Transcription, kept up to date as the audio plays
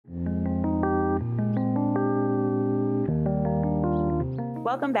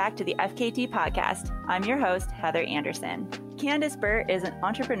Welcome back to the FKT podcast. I'm your host, Heather Anderson. Candace Burt is an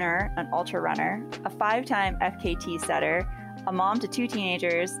entrepreneur, an ultra runner, a 5-time FKT setter, a mom to 2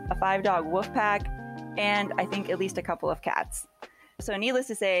 teenagers, a 5-dog wolf pack, and I think at least a couple of cats. So needless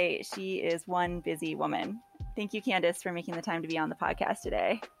to say, she is one busy woman. Thank you, Candace, for making the time to be on the podcast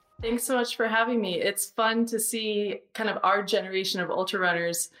today. Thanks so much for having me. It's fun to see kind of our generation of ultra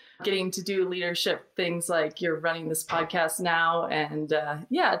runners getting to do leadership things like you're running this podcast now. And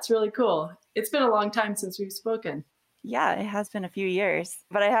yeah, it's really cool. It's been a long time since we've spoken. Yeah, it has been a few years,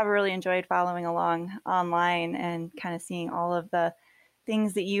 but I have really enjoyed following along online and kind of seeing all of the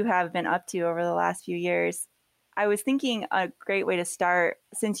things that you have been up to over the last few years. I was thinking a great way to start,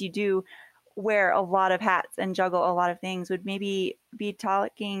 since you do wear a lot of hats and juggle a lot of things, would maybe be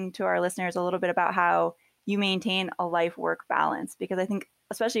talking to our listeners a little bit about how you maintain a life-work balance, because I think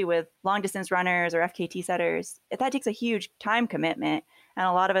especially with long-distance runners or FKT setters, that takes a huge time commitment, and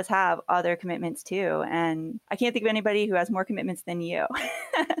a lot of us have other commitments too, and I can't think of anybody who has more commitments than you.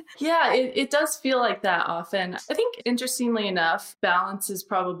 Yeah, it does feel like that often. I think, interestingly enough, balance is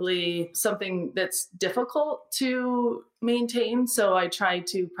probably something that's difficult to maintain. So I try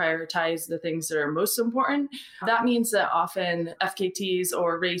to prioritize the things that are most important. That means that often FKTs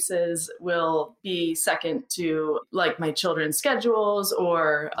or races will be second to like my children's schedules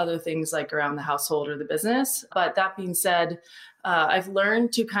or other things like around the household or the business. But that being said, I've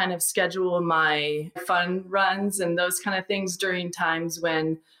learned to kind of schedule my fun runs and those kind of things during times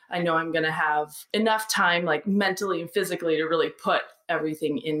when I know I'm going to have enough time, like mentally and physically, to really put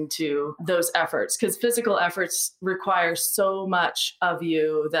everything into those efforts. Because physical efforts require so much of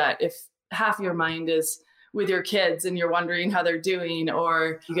you that if half your mind is with your kids and you're wondering how they're doing,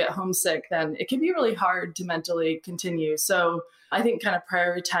 or you get homesick, then it can be really hard to mentally continue. So I think kind of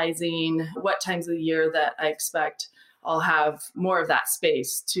prioritizing what times of the year that I expect I'll have more of that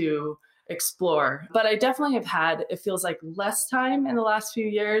space to explore. But I definitely have had, it feels like, less time in the last few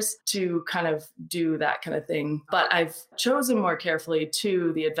years to kind of do that kind of thing. But I've chosen more carefully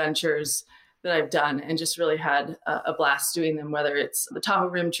to the adventures that I've done and just really had a blast doing them, whether it's the Tahoe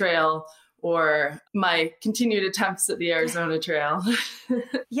Rim Trail or my continued attempts at the Arizona Trail.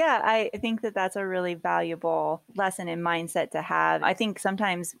 Yeah, I think that that's a really valuable lesson in mindset to have. I think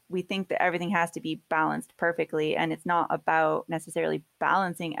sometimes we think that everything has to be balanced perfectly, and it's not about necessarily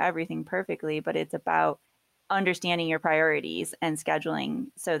balancing everything perfectly, but it's about understanding your priorities and scheduling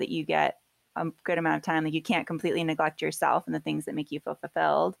so that you get a good amount of time. Like, you can't completely neglect yourself and the things that make you feel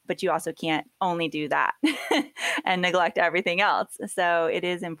fulfilled, but you also can't only do that and neglect everything else. So it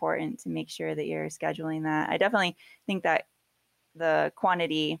is important to make sure that you're scheduling that. I definitely think that the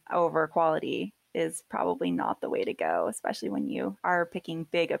quantity over quality is probably not the way to go, especially when you are picking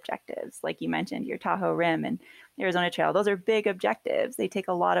big objectives. Like you mentioned, your Tahoe Rim and Arizona Trail, those are big objectives. They take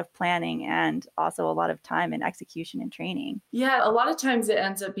a lot of planning and also a lot of time and execution and training. Yeah, a lot of times it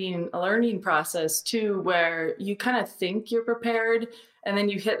ends up being a learning process too, where you kind of think you're prepared and then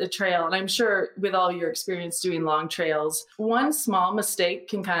you hit the trail. And I'm sure with all your experience doing long trails, one small mistake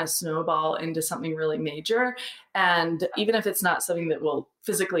can kind of snowball into something really major. And even if it's not something that will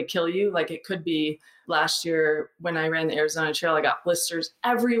physically kill you, like it could be last year when I ran the Arizona Trail, I got blisters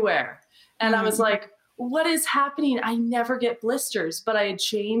everywhere. And I was like, what is happening? I never get blisters, but I had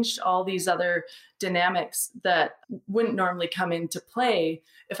changed all these other dynamics that wouldn't normally come into play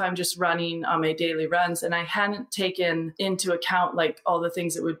if I'm just running on my daily runs. And I hadn't taken into account like all the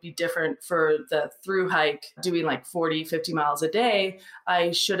things that would be different for the through hike, doing like 40, 50 miles a day.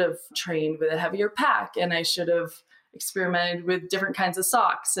 I should have trained with a heavier pack, and I should have experimented with different kinds of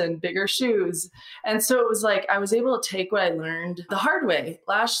socks and bigger shoes. And so it was like I was able to take what I learned the hard way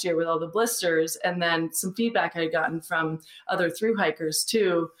last year with all the blisters, and then some feedback I had gotten from other through hikers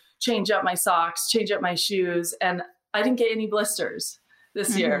to change up my socks, change up my shoes, and I didn't get any blisters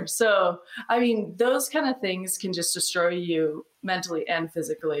this year. So, I mean, those kind of things can just destroy you mentally and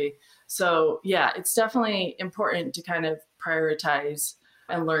physically. So yeah, it's definitely important to kind of prioritize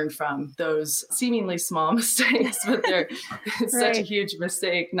and learn from those seemingly small mistakes, but they're it's such a huge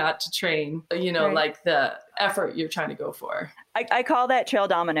mistake not to train, like the effort you're trying to go for. I call that trail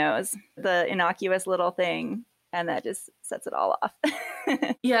dominoes, the innocuous little thing, and that just sets it all off.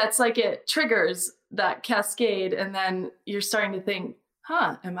 Yeah, it's like it triggers that cascade, and then you're starting to think,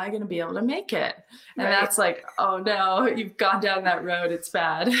 am I going to be able to make it? And that's like, oh no, you've gone down that road. It's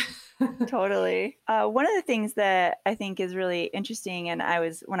bad. Totally. One of the things that I think is really interesting, and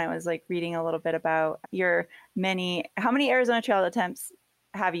when I was like reading a little bit about your how many Arizona Trail attempts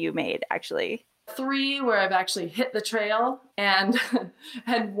have you made actually? 3 where I've actually hit the trail, and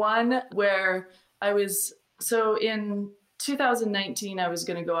had 1 where I was, so in 2019, I was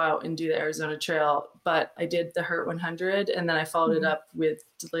going to go out and do the Arizona Trail, but I did the Hurt 100, and then I followed it up with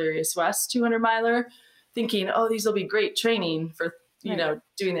Delirious West 200 miler, thinking, oh, these will be great training for, doing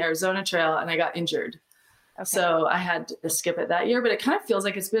the Arizona Trail. And I got injured. Okay. So I had to skip it that year, but it kind of feels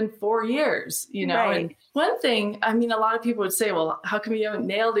like it's been 4 years, Right. And one thing, I mean, a lot of people would say, well, how come you haven't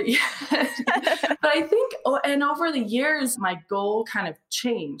nailed it yet? But I think, and over the years, my goal kind of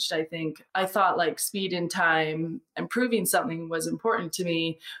changed. I think I thought like speed and time and proving something was important to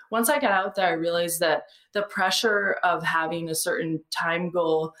me. Once I got out there, I realized that the pressure of having a certain time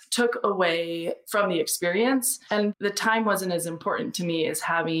goal took away from the experience. And the time wasn't as important to me as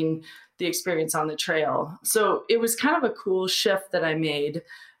having the experience on the trail. So it was kind of a cool shift that I made.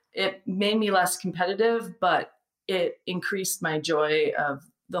 It made me less competitive, but it increased my joy of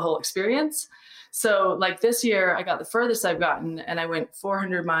the whole experience. So like this year, I got the furthest I've gotten and I went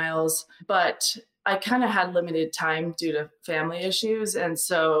 400 miles, but I kind of had limited time due to family issues. And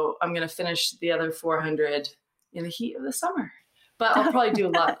so I'm going to finish the other 400 in the heat of the summer, but I'll probably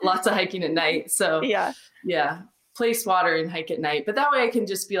do lots of hiking at night. So yeah. Place water and hike at night. But that way I can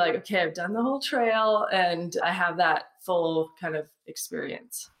just be like, okay, I've done the whole trail and I have that full kind of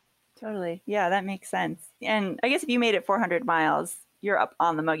experience. Totally. Yeah, that makes sense. And I guess if you made it 400 miles, you're up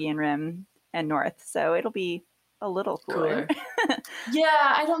on the Mogollon Rim and north. So it'll be a little cooler.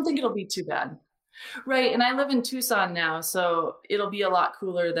 Yeah, I don't think it'll be too bad. Right. And I live in Tucson now, so it'll be a lot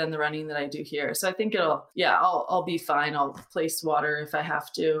cooler than the running that I do here. So I think I'll be fine. I'll place water if I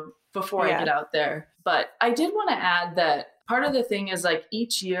have to before I get out there. But I did want to add that part of the thing is like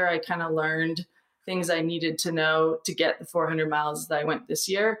each year I kind of learned things I needed to know to get the 400 miles that I went this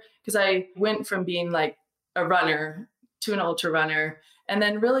year. Because I went from being like a runner to an ultra runner, and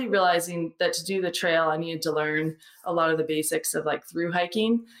then really realizing that to do the trail, I needed to learn a lot of the basics of like through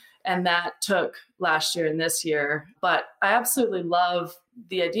hiking. And that took last year and this year. But I absolutely love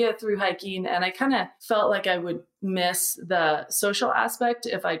the idea of through hiking. And I kind of felt like I would miss the social aspect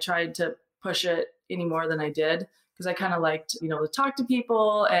if I tried to push it any more than I did. Because I kind of liked, to talk to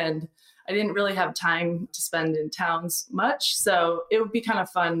people, and I didn't really have time to spend in towns much. So it would be kind of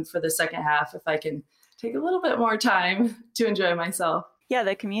fun for the second half if I can take a little bit more time to enjoy myself. Yeah,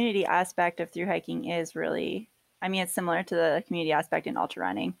 the community aspect of through hiking is really, it's similar to the community aspect in ultra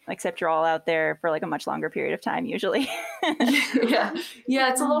running, except you're all out there for like a much longer period of time usually. Yeah,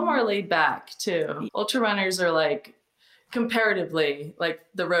 it's a little more laid back too. Ultra runners are like comparatively like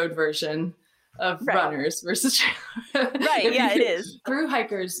the road version of runners versus right. Yeah, it is. Through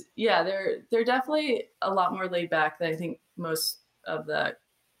hikers, they're definitely a lot more laid back than I think most of the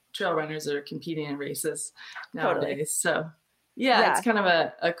trail runners that are competing in races nowadays. Totally. So it's kind of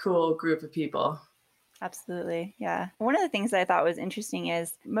a cool group of people. Absolutely. Yeah. One of the things that I thought was interesting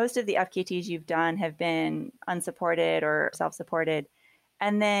is most of the FKTs you've done have been unsupported or self-supported.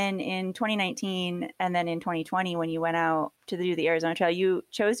 And then in 2019 and then in 2020, when you went out to do the Arizona Trail, you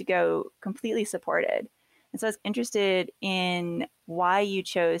chose to go completely supported. And so I was interested in why you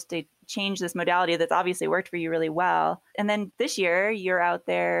chose to change this modality that's obviously worked for you really well. And then this year, you're out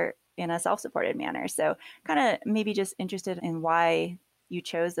there in a self-supported manner. So kind of maybe just interested in why you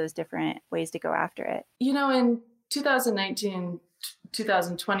chose those different ways to go after it. In 2019,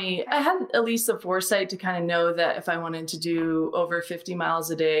 2020, I had at least the foresight to kind of know that if I wanted to do over 50 miles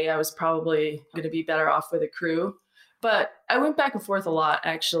a day, I was probably going to be better off with a crew. But I went back and forth a lot,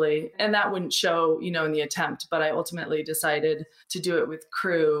 actually, and that wouldn't show, in the attempt. But I ultimately decided to do it with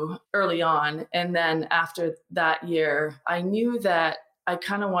crew early on. And then after that year, I knew that I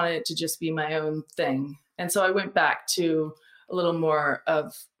kind of wanted it to just be my own thing. And so I went back to a little more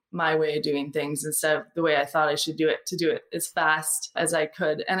of my way of doing things instead of the way I thought I should do it, to do it as fast as I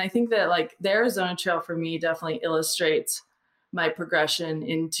could. And I think that like the Arizona Trail for me definitely illustrates my progression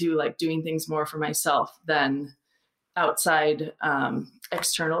into like doing things more for myself than outside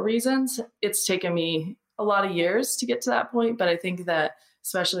external reasons. It's taken me a lot of years to get to that point, but I think that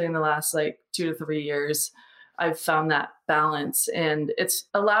especially in the last like 2 to 3 years, I've found that balance, and it's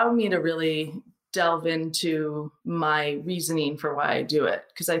allowed me to really delve into my reasoning for why I do it.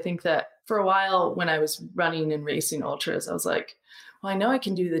 Because I think that for a while when I was running and racing ultras, I was like, well, I know I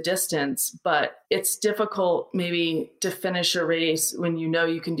can do the distance, but it's difficult maybe to finish a race when you know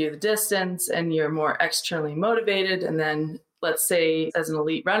you can do the distance and you're more externally motivated. And then let's say as an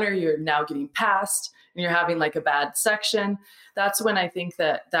elite runner, you're now getting passed and you're having like a bad section. That's when I think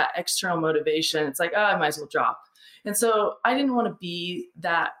that external motivation, it's like, oh, I might as well drop. And so I didn't want to be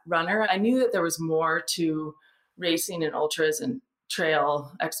that runner. I knew that there was more to racing and ultras and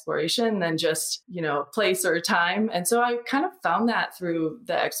trail exploration than just, a place or a time. And so I kind of found that through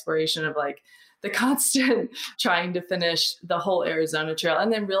the exploration of like the constant trying to finish the whole Arizona Trail,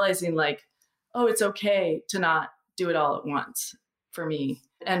 and then realizing like, oh, it's okay to not do it all at once for me.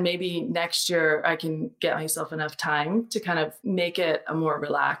 And maybe next year I can get myself enough time to kind of make it a more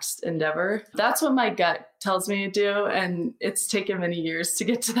relaxed endeavor. That's what my gut tells me to do. And it's taken many years to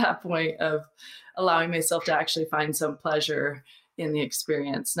get to that point of allowing myself to actually find some pleasure in the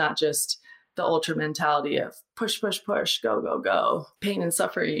experience, not just the ultra mentality of push, push, push, go, go, go, pain and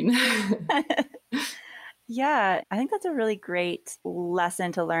suffering. Yeah, I think that's a really great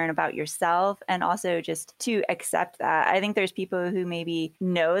lesson to learn about yourself, and also just to accept that. I think there's people who maybe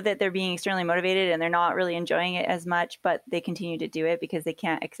know that they're being externally motivated and they're not really enjoying it as much, but they continue to do it because they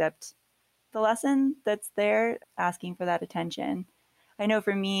can't accept the lesson that's there, asking for that attention. I know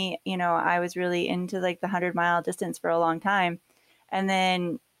for me, I was really into like the 100-mile distance for a long time. And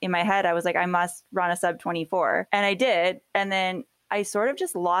then in my head, I was like, I must run a sub 24. And I did. And then I sort of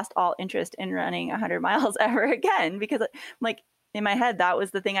just lost all interest in running 100 miles ever again, because like in my head, that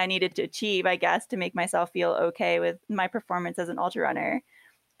was the thing I needed to achieve, I guess, to make myself feel okay with my performance as an ultra runner.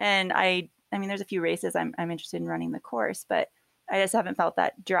 And I mean, there's a few races I'm interested in running the course, but I just haven't felt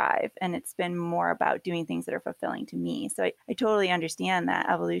that drive. And it's been more about doing things that are fulfilling to me. So I totally understand that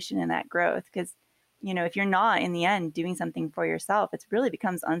evolution and that growth, because if you're not in the end doing something for yourself, it really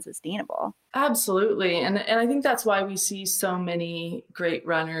becomes unsustainable. Absolutely. And I think that's why we see so many great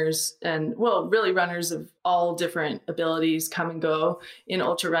runners and, well, really runners of all different abilities come and go in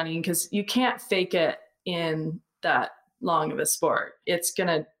ultra running, because you can't fake it in that long of a sport. It's going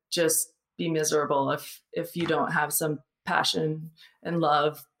to just be miserable if you don't have some passion and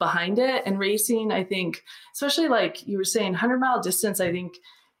love behind it. And racing, I think, especially like you were saying, 100-mile distance, I think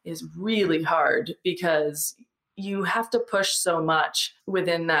is really hard because you have to push so much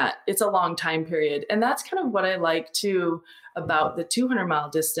within that. It's a long time period. And that's kind of what I like too about the 200-mile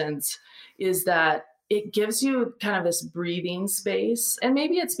distance, is that it gives you kind of this breathing space. And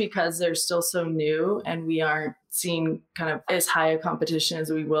maybe it's because they're still so new and we aren't seeing kind of as high a competition as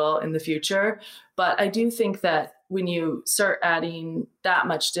we will in the future. But I do think that when you start adding that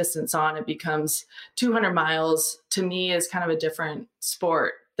much distance on, it becomes 200 miles to me is kind of a different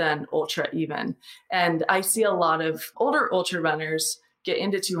sport than ultra even. And I see a lot of older ultra runners get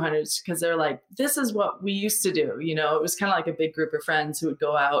into 200s because they're like, this is what we used to do. It was kind of like a big group of friends who would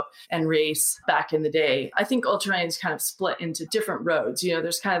go out and race back in the day. I think ultra running is kind of split into different roads.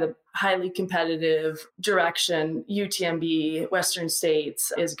 There's kind of the highly competitive direction UTMB Western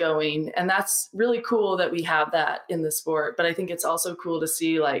States is going. And that's really cool that we have that in the sport. But I think it's also cool to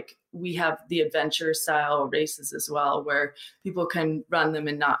see like we have the adventure style races as well, where people can run them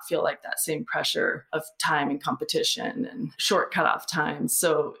and not feel like that same pressure of time and competition and short cutoff times.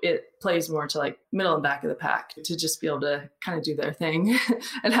 So it plays more to like middle and back of the pack to just be able to kind of do their thing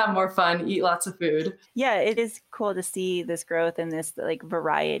and have more fun, eat lots of food. Yeah, it is cool to see this growth and this like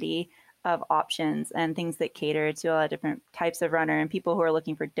variety of options and things that cater to a lot of different types of runner and people who are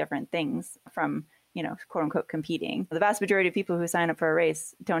looking for different things from quote unquote competing. The vast majority of people who sign up for a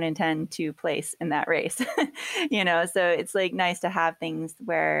race don't intend to place in that race, so it's like nice to have things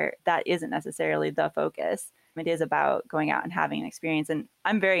where that isn't necessarily the focus. It is about going out and having an experience. And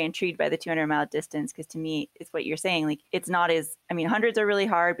I'm very intrigued by the 200-mile distance because to me, it's what you're saying. Like, it's not hundreds are really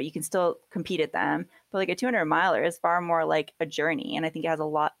hard, but you can still compete at them. But like a 200-miler is far more like a journey. And I think it has a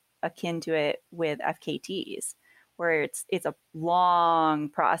lot akin to it with FKTs, where it's a long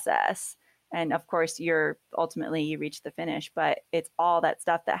process. And of course, you reach the finish, but it's all that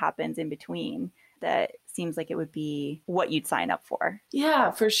stuff that happens in between that seems like it would be what you'd sign up for. Yeah,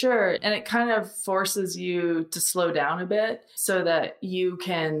 for sure. And it kind of forces you to slow down a bit so that you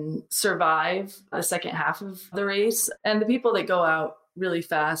can survive the second half of the race. And the people that go out really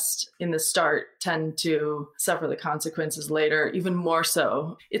fast in the start tend to suffer the consequences later, even more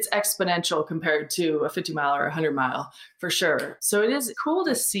so. It's exponential compared to a 50-mile or 100-mile for sure. So it is cool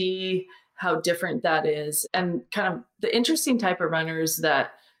to see how different that is and kind of the interesting type of runners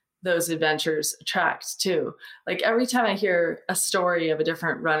that those adventures attract too. Like every time I hear a story of a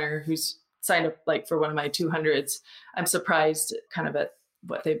different runner who's signed up like for one of my 200s, I'm surprised kind of at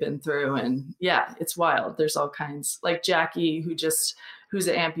what they've been through. And yeah, it's wild. There's all kinds, like Jackie, who's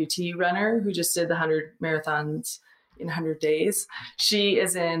an amputee runner who just did the 100 marathons in 100 days. She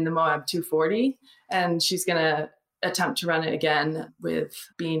is in the Moab 240 and she's going to attempt to run it again with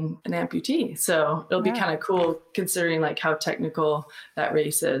being an amputee. So it'll be kind of cool considering like how technical that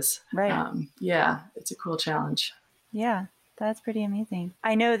race is. Right. Yeah, it's a cool challenge. Yeah, That's pretty amazing.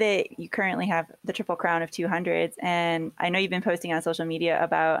 I know that you currently have the Triple Crown of 200s, and I know you've been posting on social media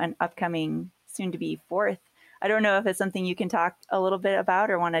about an upcoming soon to be fourth. I don't know if it's something you can talk a little bit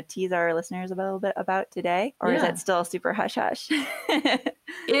about or want to tease our listeners a little bit about today, or is it still super hush hush?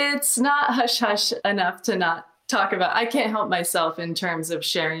 It's not hush hush enough to not talk about. I can't help myself in terms of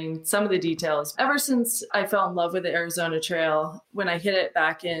sharing some of the details. Ever since I fell in love with the Arizona Trail, when I hit it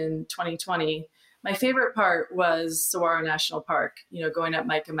back in 2020, my favorite part was Saguaro National Park, going up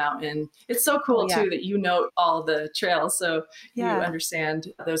Mica Mountain. It's so cool too that you know all the trails, so you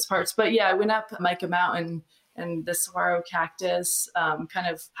understand those parts. But I went up Mica Mountain and the saguaro cactus, kind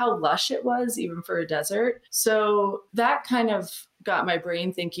of how lush it was, even for a desert. So that kind of got my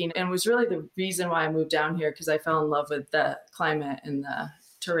brain thinking and was really the reason why I moved down here, because I fell in love with the climate and the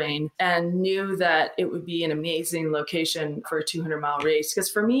terrain and knew that it would be an amazing location for a 200-mile race. Because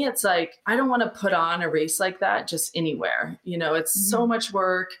for me, it's like, I don't want to put on a race like that just anywhere. It's so much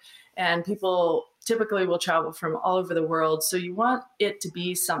work, and people typically will travel from all over the world. So you want it to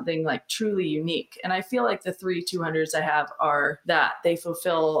be something like truly unique. And I feel like the 3 200s I have are that. They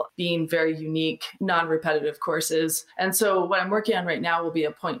fulfill being very unique, non-repetitive courses. And so what I'm working on right now will be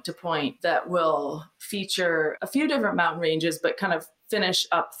a point-to-point that will feature a few different mountain ranges, but kind of finish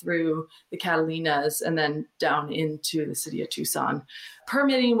up through the Catalinas and then down into the city of Tucson.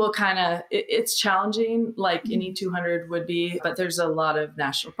 Permitting will it's challenging like any 200 would be, but there's a lot of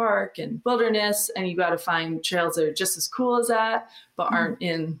national park and wilderness, and you got to find trails that are just as cool as that, but aren't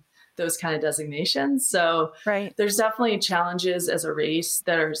in those kind of designations. So there's definitely challenges as a race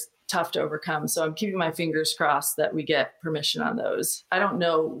that are tough to overcome. So I'm keeping my fingers crossed that we get permission on those. I don't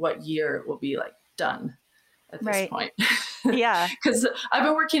know what year it will be like done at this point. Yeah. Because I've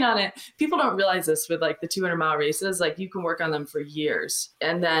been working on it. People don't realize this with like the 200-mile races, like you can work on them for years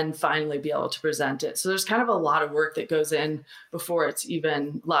and then finally be able to present it. So there's kind of a lot of work that goes in before it's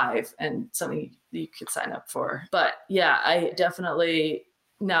even live and something you could sign up for. But I definitely,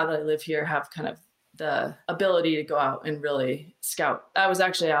 now that I live here, have kind of the ability to go out and really scout. I was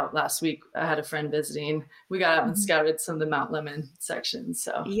actually out last week. I had a friend visiting. We got out and scouted some of the Mount Lemmon sections.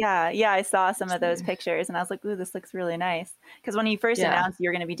 So I saw some of those pictures and I was like, ooh, this looks really nice. Because when you first announced you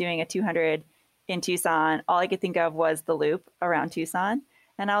were going to be doing a 200 in Tucson, all I could think of was the loop around Tucson.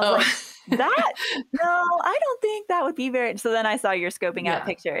 And I was like, no, I don't think that would be very. So then I saw your scoping out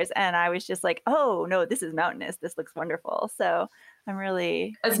pictures and I was just like, oh no, this is mountainous. This looks wonderful. So I'm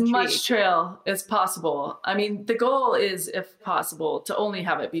really as intrigued. Much trail as possible. I mean, the goal is, if possible, to only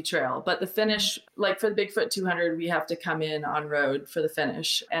have it be trail, but the finish, like for the Bigfoot 200, we have to come in on road for the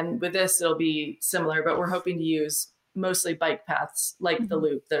finish. And with this, it'll be similar, but we're hoping to use mostly bike paths like the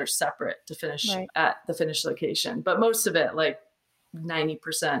loop that are separate to finish at the finish location. But most of it, like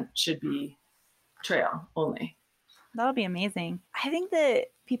 90%, should be trail only. That'll be amazing. I think that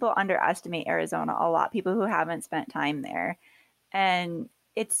people underestimate Arizona a lot, people who haven't spent time there. And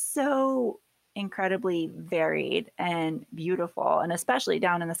it's so incredibly varied and beautiful, and especially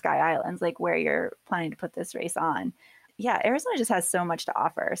down in the Sky Islands, like where you're planning to put this race on. Yeah, Arizona just has so much to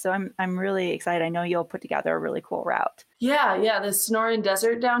offer. So I'm really excited. I know you'll put together a really cool route. Yeah. The Sonoran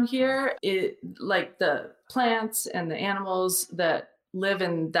Desert down here, like the plants and the animals that live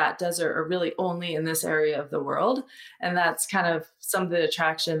in that desert are really only in this area of the world. And that's kind of some of the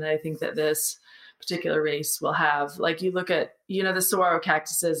attraction that I think that this particular race will have. Like you look at, the saguaro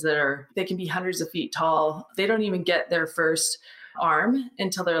cactuses they can be hundreds of feet tall. They don't even get their first arm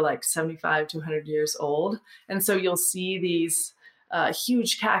until they're like 75 to 100 years old. And so you'll see these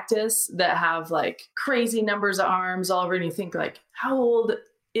huge cactus that have like crazy numbers of arms all over, and you think like, how old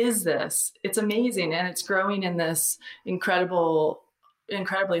is this? It's amazing. And it's growing in this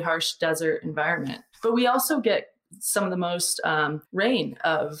incredibly harsh desert environment. But we also get some of the most rain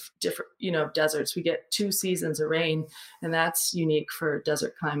of different, deserts. We get 2 seasons of rain, and that's unique for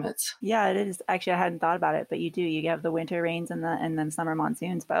desert climates. Yeah, it is. Actually, I hadn't thought about it, but you do. You have the winter rains and then summer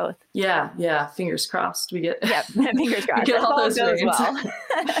monsoons, both. Yeah. Fingers crossed. We get fingers crossed. We get all those rains. Well.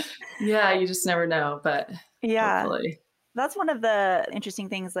 Yeah, you just never know, but hopefully. That's one of the interesting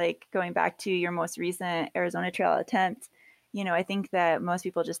things, like going back to your most recent Arizona Trail attempt. I think that most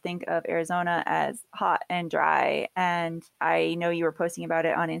people just think of Arizona as hot and dry. And I know you were posting about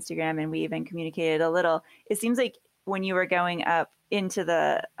it on Instagram, and we even communicated a little. It seems like when you were going up into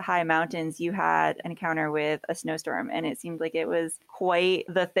the high mountains, you had an encounter with a snowstorm, and it seemed like it was quite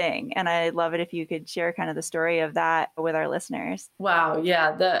the thing. And I'd love it if you could share kind of the story of that with our listeners. Wow.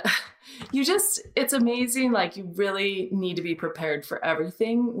 Yeah. It's amazing. Like, you really need to be prepared for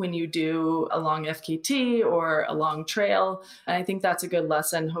everything when you do a long FKT or a long trail. And I think that's a good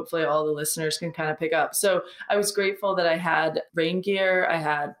lesson. Hopefully all the listeners can kind of pick up. So I was grateful that I had rain gear. I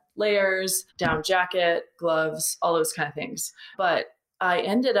had layers, down jacket, gloves, all those kind of things. But I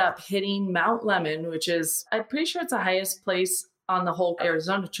ended up hitting Mount Lemmon, which is, I'm pretty sure it's the highest place on the whole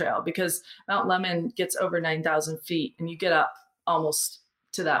Arizona Trail, because Mount Lemmon gets over 9,000 feet and you get up almost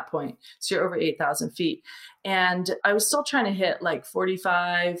to that point. So you're over 8,000 feet. And I was still trying to hit like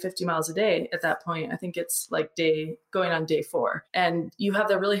 45, 50 miles a day at that point. I think it's like going on day 4. And you have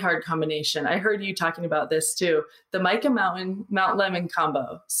the really hard combination. I heard you talking about this too, the Mica Mountain, Mount Lemmon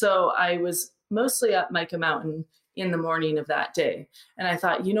combo. So I was mostly up Mica Mountain in the morning of that day. And I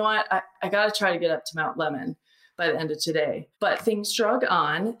thought, you know what, I got to try to get up to Mount Lemmon by the end of today. But things drug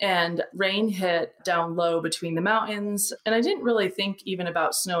on and rain hit down low between the mountains. And I didn't really think even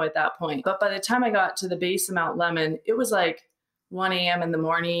about snow at that point. But by the time I got to the base of Mount Lemmon, it was like 1 a.m. in the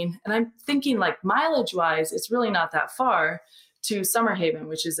morning. And I'm thinking, like, mileage wise, it's really not that far to Summerhaven,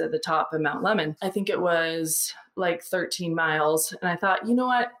 which is at the top of Mount Lemmon. I think it was like 13 miles. And I thought, you know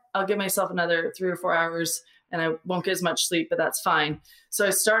what, I'll give myself another 3 or 4 hours and I won't get as much sleep, but that's fine. So I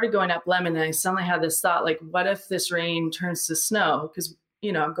started going up Lemmon, and I suddenly had this thought, like, what if this rain turns to snow? Because,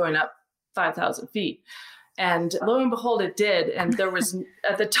 you know, I'm going up 5,000 feet. And lo and behold, it did. And there was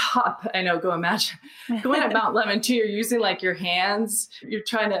at the top, I know, go imagine, going up Mount Lemmon too, you're using like your hands, you're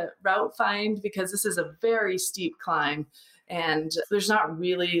trying to route find, because this is a very steep climb. And there's not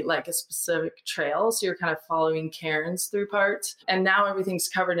really like a specific trail. So you're kind of following cairns through parts. And now everything's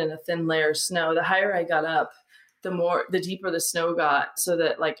covered in a thin layer of snow. The higher I got up, the deeper the snow got. So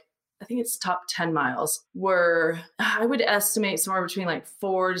that, like, I think it's top 10 miles were, I would estimate somewhere between like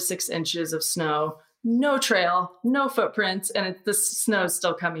 4 to 6 inches of snow, no trail, no footprints, and the snow's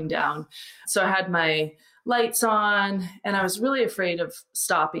still coming down. So I had my lights on and I was really afraid of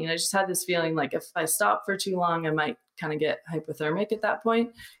stopping. I just had this feeling like if I stopped for too long, I might kind of get hypothermic at that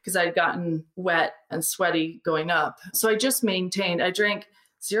point, because I'd gotten wet and sweaty going up. So I just maintained, I drank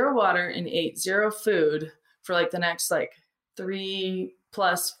 0 water and ate 0 food for like the next like 3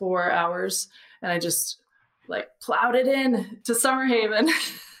 + 4 hours. And I just like plowed it in to Summerhaven.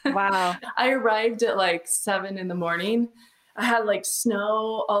 Wow. I arrived at like 7 in the morning. I had like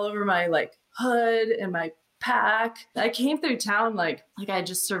snow all over my like hood and my pack. I came through town like I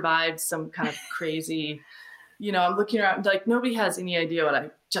just survived some kind of crazy, you know, I'm looking around like nobody has any idea what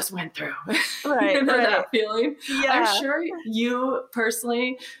I just went through. Right. You know, right. that feeling. Yeah. I'm sure you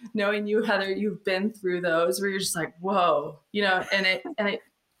personally, knowing you, Heather, you've been through those where you're just like, whoa, you know, and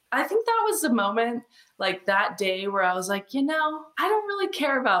I think that was the moment, like that day, where I was like, you know, I don't really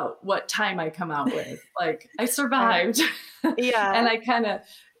care about what time I come out with. Like, I survived. Yeah. And I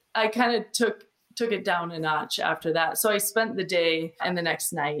kind of took it down a notch after that. So I spent the day and the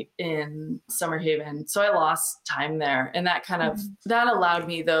next night in Summerhaven. So I lost time there. And that kind of, that allowed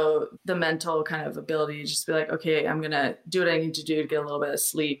me, though, the mental kind of ability to just be like, okay, I'm going to do what I need to do to get a little bit of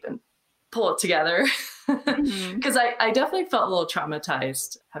sleep and pull it together. Because I definitely felt a little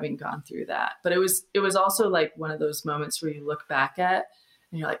traumatized having gone through that. But it was also like one of those moments where you look back at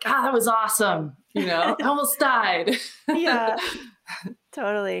and you're like, that was awesome. You know, I almost died. Yeah.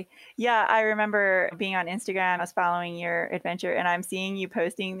 Totally. Yeah, I remember being on Instagram. I was following your adventure and I'm seeing you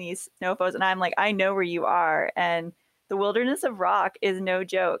posting these snow photos and I'm like, I know where you are. And the Wilderness of Rock is no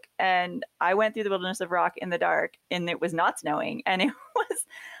joke. And I went through the Wilderness of Rock in the dark and it was not snowing. And it was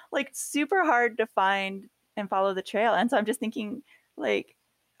like super hard to find and follow the trail. And so I'm just thinking, like,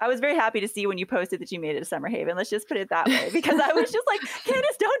 I was very happy to see when you posted that you made it to Summerhaven. Let's just put it that way, because I was just like,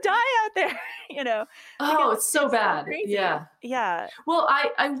 Candace, don't die out there, you know? Oh, it's so bad. So yeah. Yeah. Well,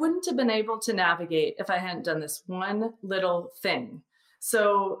 I wouldn't have been able to navigate if I hadn't done this one little thing.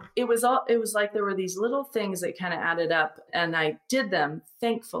 So it was like there were these little things that kind of added up, and I did them,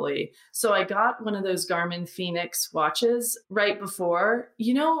 thankfully. So I got one of those Garmin Fenix watches right before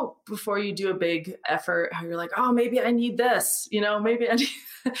you do a big effort, how you're like, oh, maybe I need this, you know, maybe I need.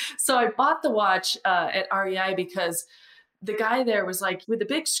 So I bought the watch at REI because the guy there was like, with the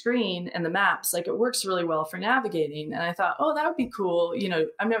big screen and the maps, like it works really well for navigating. And I thought, oh, that would be cool. You know,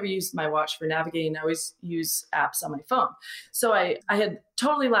 I've never used my watch for navigating. I always use apps on my phone. So I had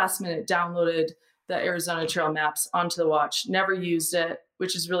totally last minute downloaded the Arizona Trail maps onto the watch, never used it,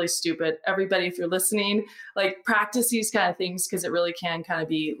 which is really stupid. Everybody, if you're listening, like practice these kind of things because it really can kind of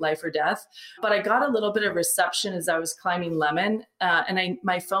be life or death. But I got a little bit of reception as I was climbing Lemon, and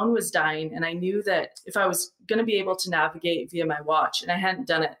my phone was dying. And I knew that if I was going to be able to navigate via my watch, and I hadn't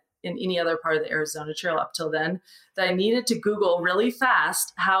done it in any other part of the Arizona Trail up till then, that I needed to Google really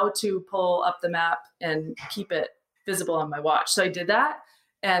fast how to pull up the map and keep it visible on my watch. So I did that.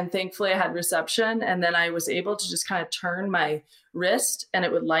 And thankfully I had reception. And then I was able to just kind of turn my wrist and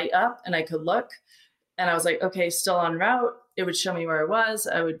it would light up and I could look. And I was like, okay, still en route. It would show me where I was.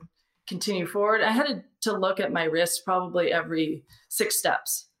 I would continue forward. I had to look at my wrist probably every 6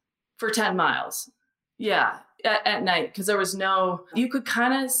 steps for 10 miles. Yeah, at night. Because there was you could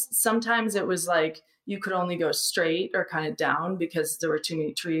kind of, sometimes it was like, you could only go straight or kind of down because there were too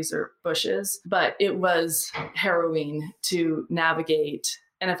many trees or bushes. But it was harrowing to navigate.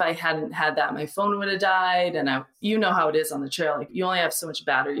 And if I hadn't had that, my phone would have died. And you know how it is on the trail. Like you only have so much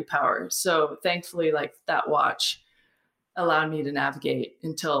battery power. So thankfully, like that watch allowed me to navigate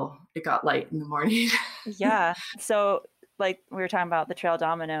until it got light in the morning. Yeah. So like we were talking about the trail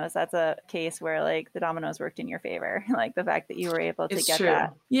dominoes, that's a case where like the dominoes worked in your favor, like the fact that you were able to get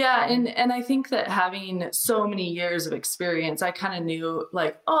that. Yeah. And I think that having so many years of experience, I kind of knew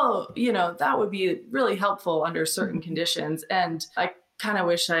like, oh, that would be really helpful under certain conditions. And I kind of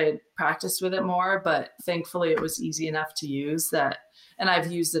wish I had practiced with it more, but thankfully it was easy enough to use that. And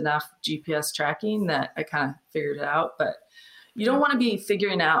I've used enough GPS tracking that I kind of figured it out. But you don't want to be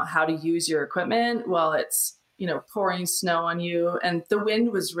figuring out how to use your equipment while it's pouring snow on you. And the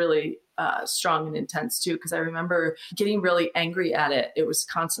wind was really strong and intense too, because I remember getting really angry at it. It was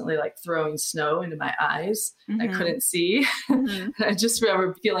constantly like throwing snow into my eyes. Mm-hmm. I couldn't see. Mm-hmm. I just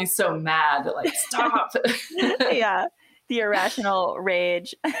remember feeling so mad, like, stop. Yeah. The irrational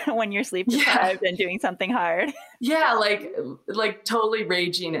rage when you're sleep deprived and doing something hard. Yeah. Like totally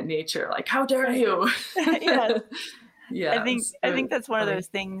raging at nature. Like, how dare you? Yeah. Yeah. I think that's one of those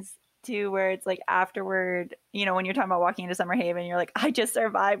things too, where it's like afterward, when you're talking about walking into Summer Haven, you're like, I just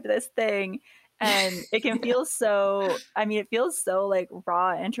survived this thing. And it can feel it feels so like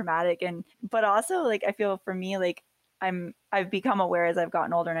raw and traumatic. But also like, I feel for me, like I've become aware as I've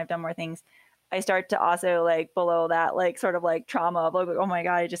gotten older and I've done more things. I start to also like below that, like sort of like trauma of like, oh my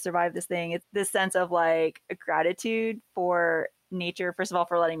God, I just survived this thing. It's this sense of like gratitude for nature, first of all,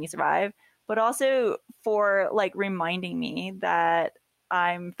 for letting me survive, but also for like reminding me that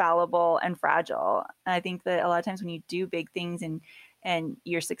I'm fallible and fragile. And I think that a lot of times when you do big things and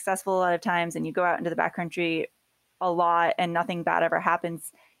you're successful a lot of times and you go out into the backcountry a lot and nothing bad ever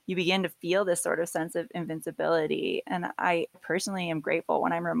happens, you begin to feel this sort of sense of invincibility. And I personally am grateful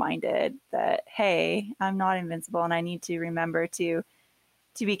when I'm reminded that, hey, I'm not invincible and I need to remember to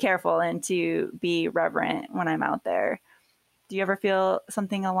be careful and to be reverent when I'm out there. Do you ever feel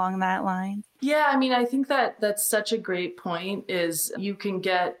something along that line? Yeah, I mean, I think that's such a great point is you can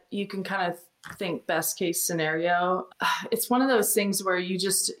kind of think best case scenario. It's one of those things where you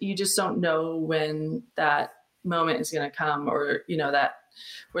just don't know when that moment is going to come or, that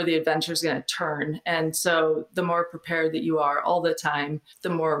where the adventure is going to turn. And so the more prepared that you are all the time, the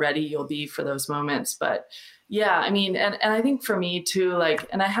more ready you'll be for those moments. But yeah, I mean, and I think for me too, like,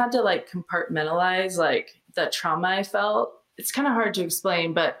 and I had to like compartmentalize like the trauma I felt. It's kind of hard to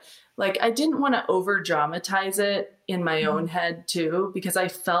explain, but like, I didn't want to over dramatize it in my own head too, because I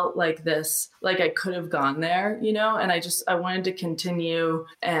felt like I could have gone there, and I wanted to continue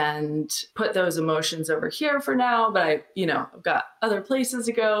and put those emotions over here for now, but I've got other places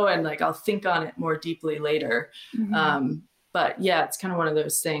to go and like, I'll think on it more deeply later. Mm-hmm. But yeah, it's kind of one of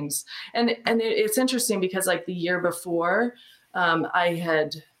those things. And it's interesting because like the year before, I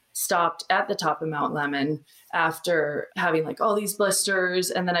had stopped at the top of Mount Lemmon after having like all these blisters.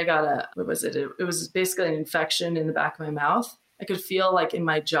 And then I got it was basically an infection in the back of my mouth. I could feel like in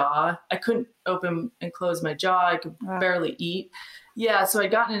my jaw, I couldn't open and close my jaw. I could barely eat. Yeah. So I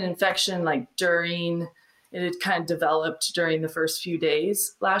got an infection like it had kind of developed during the first few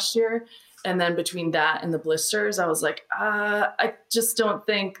days last year. And then between that and the blisters, I was like, I just don't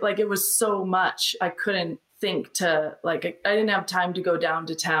think like it was so much. I couldn't think to like, I didn't have time to go down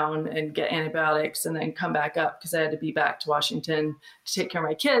to town and get antibiotics and then come back up because I had to be back to Washington to take care of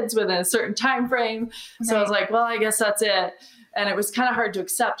my kids within a certain time frame. Okay. So I was like, well, I guess that's it. And it was kind of hard to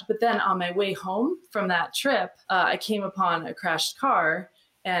accept. But then on my way home from that trip, I came upon a crashed car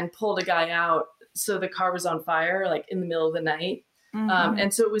and pulled a guy out. So the car was on fire, like in the middle of the night. Mm-hmm.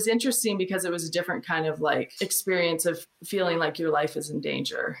 And so it was interesting because it was a different kind of like experience of feeling like your life is in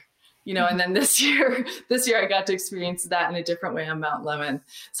danger. And then this year I got to experience that in a different way on Mount Lemmon.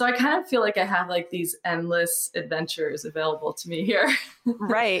 So I kind of feel like I have like these endless adventures available to me here.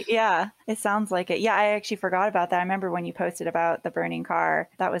 Right. Yeah. It sounds like it. Yeah. I actually forgot about that. I remember when you posted about the burning car.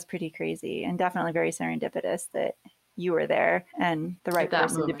 That was pretty crazy and definitely very serendipitous that you were there and the right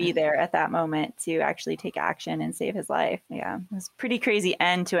person to be there at that moment to actually take action and save his life. Yeah. It was a pretty crazy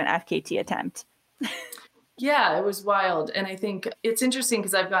end to an FKT attempt. Yeah, it was wild. And I think it's interesting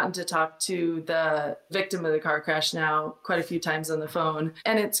because I've gotten to talk to the victim of the car crash now quite a few times on the phone.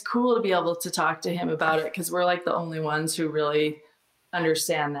 And it's cool to be able to talk to him about it because we're like the only ones who really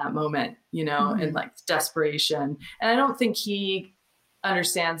understand that moment, and like desperation. And I don't think he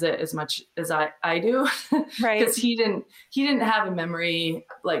understands it as much as I do. Right. Because he didn't have a memory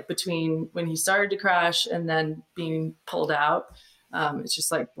like between when he started to crash and then being pulled out. It's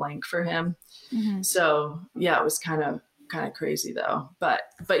just like blank for him. Mm-hmm. So yeah, it was kind of crazy though. But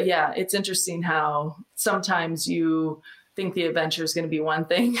yeah, it's interesting how sometimes you think the adventure is going to be one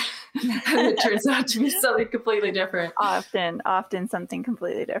thing and it turns out to be something completely different. Often something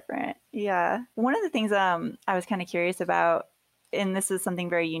completely different. Yeah. One of the things I was kind of curious about, and this is something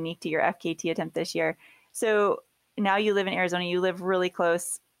very unique to your FKT attempt this year. So now you live in Arizona, you live really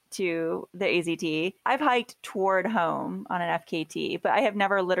close to the AZT. I've hiked toward home on an FKT, but I have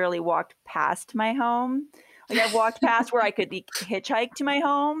never literally walked past my home. Like I've walked past where I could be hitchhiked to my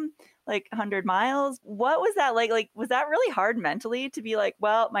home, like 100 miles. What was that like? Like, was that really hard mentally to be like,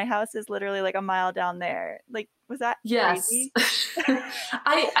 well, my house is literally like a mile down there? Like, was that crazy?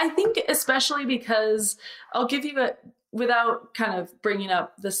 I think especially because I'll give you without kind of bringing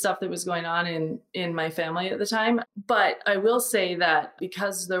up the stuff that was going on in my family at the time. But I will say that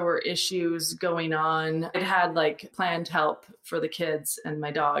because there were issues going on, it had like planned help for the kids and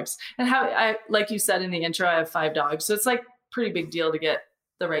my dogs. And how like you said in the intro, I have 5 dogs. So it's like pretty big deal to get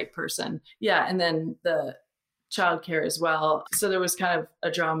the right person. Yeah. And then the childcare as well. So there was kind of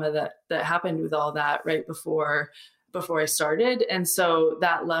a drama that happened with all that right before I started. And so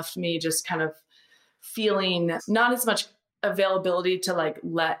that left me just kind of feeling not as much availability to like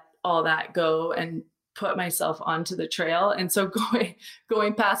let all that go and put myself onto the trail. And so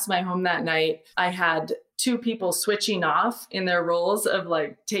going past my home that night, I had 2 people switching off in their roles of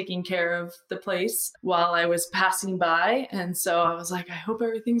like taking care of the place while I was passing by. And so I was like, I hope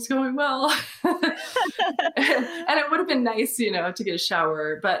everything's going well. and it would have been nice, to get a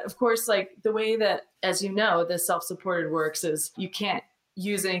shower. But of course, like the way that, as you know, the self-supported works is you can't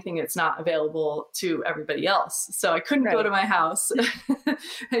use anything that's not available to everybody else. So I couldn't go to my house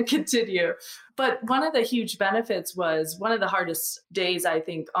and continue. But one of the huge benefits was one of the hardest days, I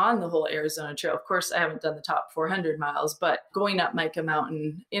think, on the whole Arizona Trail. Of course, I haven't done the top 400 miles, but going up Mica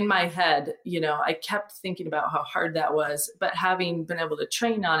Mountain in my head, I kept thinking about how hard that was. But having been able to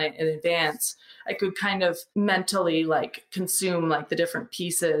train on it in advance, I could kind of mentally like consume like the different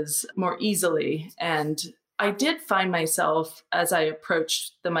pieces more easily. And I did find myself as I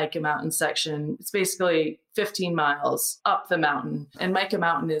approached the Mica Mountain section, it's basically 15 miles up the mountain, and Mica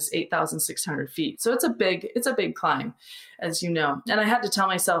Mountain is 8,600 feet. So it's a big climb, as you know. And I had to tell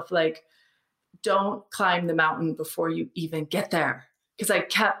myself, like, don't climb the mountain before you even get there. Because I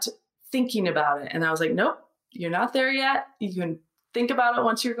kept thinking about it. And I was like, nope, you're not there yet. You can think about it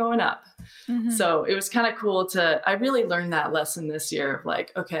once you're going up. Mm-hmm. So it was kind of cool I really learned that lesson this year of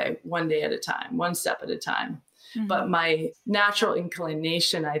like, okay, one day at a time, one step at a time. Mm-hmm. But my natural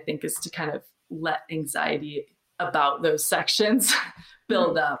inclination, I think, is to kind of let anxiety about those sections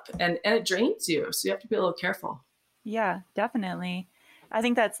build up and it drains you. So you have to be a little careful. Yeah, definitely. I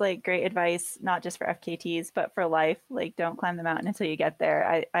think that's like great advice, not just for FKTs, but for life. Like, don't climb the mountain until you get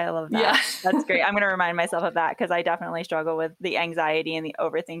there. I love that. Yeah. That's great. I'm going to remind myself of that because I definitely struggle with the anxiety and the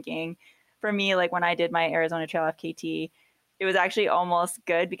overthinking. For me, like when I did my Arizona Trail FKT, it was actually almost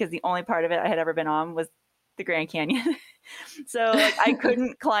good because the only part of it I had ever been on was the Grand Canyon. So like, I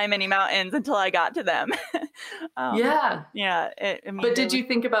couldn't climb any mountains until I got to them. Yeah. But did you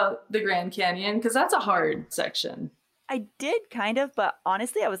think about the Grand Canyon? Because that's a hard section. I did kind of, but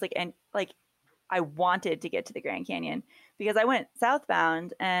honestly, I was like, I wanted to get to the Grand Canyon because I went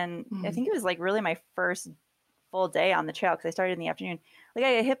southbound and I think it was like really my first full day on the trail because I started in the afternoon. Like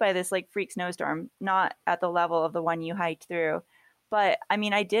I got hit by this like freak snowstorm, not at the level of the one you hiked through. But I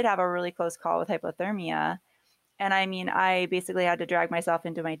mean, I did have a really close call with hypothermia. And I mean, I basically had to drag myself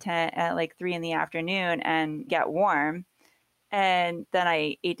into my tent at like 3 p.m. and get warm. And then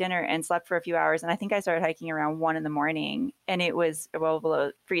I ate dinner and slept for a few hours. And I think I started hiking around 1 a.m. and it was well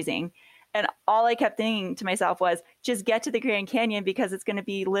below freezing. And all I kept thinking to myself was, just get to the Grand Canyon because it's going to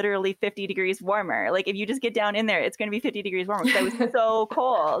be literally 50 degrees warmer. Like if you just get down in there, it's going to be 50 degrees warmer because I was so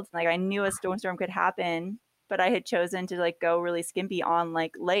cold. Like I knew a snowstorm could happen, but I had chosen to like go really skimpy on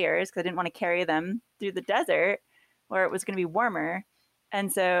like layers because I didn't want to carry them through the desert where it was going to be warmer.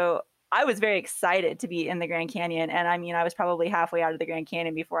 And so I was very excited to be in the Grand Canyon. And I mean, I was probably halfway out of the Grand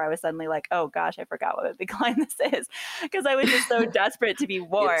Canyon before I was suddenly like, oh gosh, I forgot what a big climb this is because I was just so desperate to be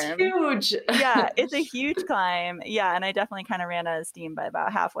warm. It's huge. Yeah, it's a huge climb. Yeah. And I definitely kind of ran out of steam by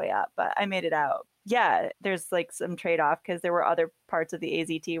about halfway up, but I made it out. Yeah, there's like some trade-off because there were other parts of the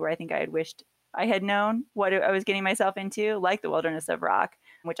AZT where I think I had wished I had known what I was getting myself into, like the Wilderness of Rock,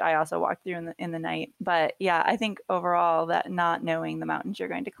 which I also walked through in the night. But yeah, I think overall that not knowing the mountains you're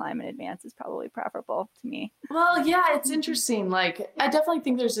going to climb in advance is probably preferable to me. Well, yeah, it's interesting. Like, I definitely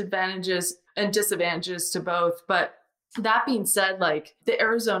think there's advantages and disadvantages to both. But that being said, like the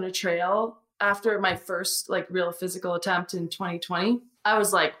Arizona Trail, after my first like real physical attempt in 2020, I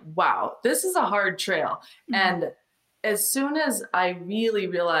was like, wow, this is a hard trail. Mm-hmm. And as soon as I really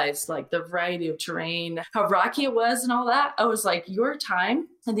realized like the variety of terrain, how rocky it was and all that, I was like, your time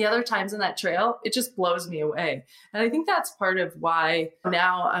and the other times on that trail, it just blows me away. And I think that's part of why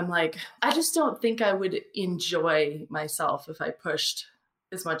now I'm like, I just don't think I would enjoy myself if I pushed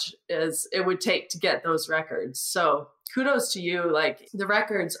as much as it would take to get those records. So kudos to you. Like the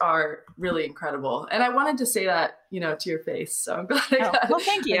records are really incredible. And I wanted to say that, to your face. So I'm glad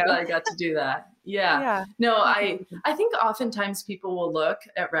thank you. I'm glad I got to do that. Yeah. No, I think oftentimes people will look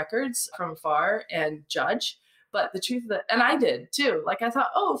at records from afar and judge. But the truth of it, and I did too. Like I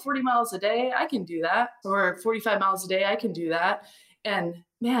thought, 40 miles a day, I can do that. Or 45 miles a day, I can do that. And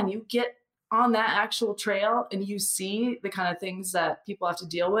man, you get on that actual trail and you see the kind of things that people have to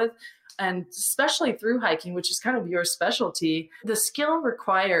deal with. And especially through hiking, which is kind of your specialty, the skill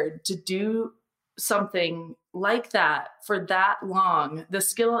required to do something like that for that long, the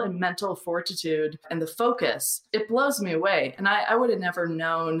skill and mental fortitude and the focus, it blows me away. And I would have never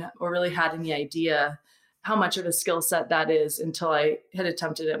known or really had any idea how much of a skill set that is until I had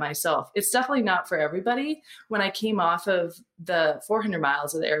attempted it myself. It's definitely not for everybody. When I came off of the 400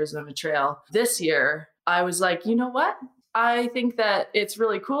 miles of the Arizona Trail this year, I was like, you know what? I think that it's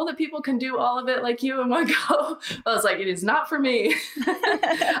really cool that people can do all of it like you in one go. I was like, it is not for me.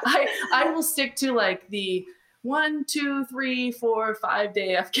 I will stick to like the 1, 2, 3, 4, 5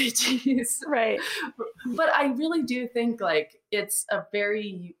 day FKTs. Right. But I really do think like it's a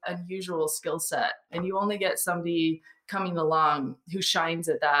very unusual skill set and you only get somebody coming along who shines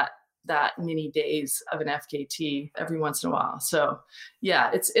at that many days of an FKT every once in a while. So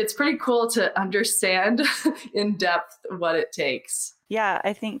yeah, it's pretty cool to understand in depth what it takes. Yeah,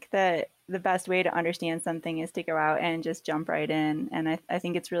 I think that the best way to understand something is to go out and just jump right in. And I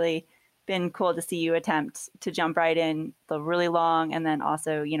think it's really been cool to see you attempt to jump right in the really long and then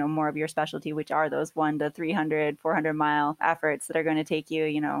also, more of your specialty, which are those 1 to 300, 400 mile efforts that are going to take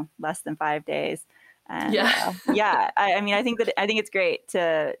you, less than 5 days. And I think it's great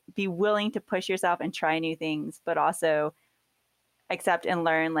to be willing to push yourself and try new things, but also accept and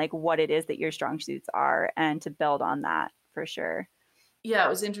learn like what it is that your strong suits are and to build on that for sure. Yeah, it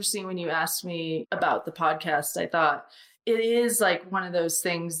was interesting when you asked me about the podcast. I thought it is like one of those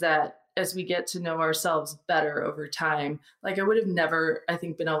things that as we get to know ourselves better over time, like I would have never, I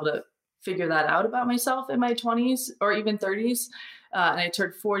think, been able to figure that out about myself in my 20s or even 30s. And I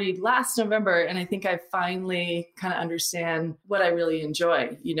turned 40 last November. And I think I finally kind of understand what I really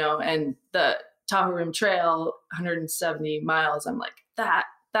enjoy, and the Tahoe Rim Trail, 170 miles. I'm like that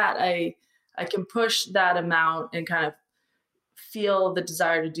I can push that amount and kind of feel the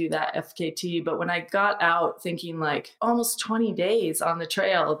desire to do that FKT. But when I got out thinking like almost 20 days on the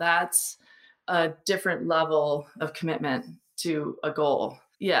trail, that's a different level of commitment to a goal.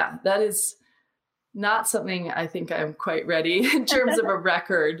 Yeah, that is not something I think I'm quite ready in terms of a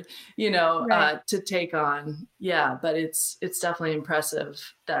record, right. To take on. Yeah, but it's definitely impressive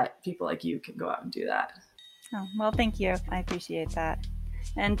that people like you can go out and do that. Oh, well, thank you. I appreciate that.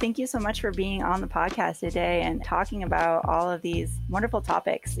 And thank you so much for being on the podcast today and talking about all of these wonderful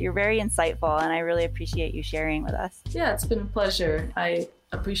topics. You're very insightful, and I really appreciate you sharing with us. Yeah, it's been a pleasure. I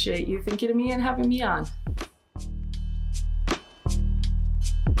appreciate you thinking of me and having me on.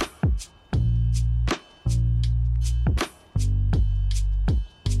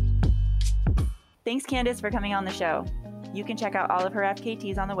 Thanks, Candace, for coming on the show. You can check out all of her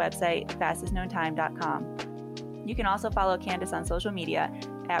FKTs on the website, fastestknowntime.com. You can also follow Candace on social media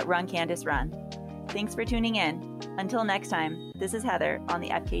at RunCandaceRun. Thanks for tuning in. Until next time, this is Heather on the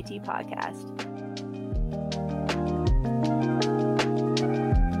FKT Podcast.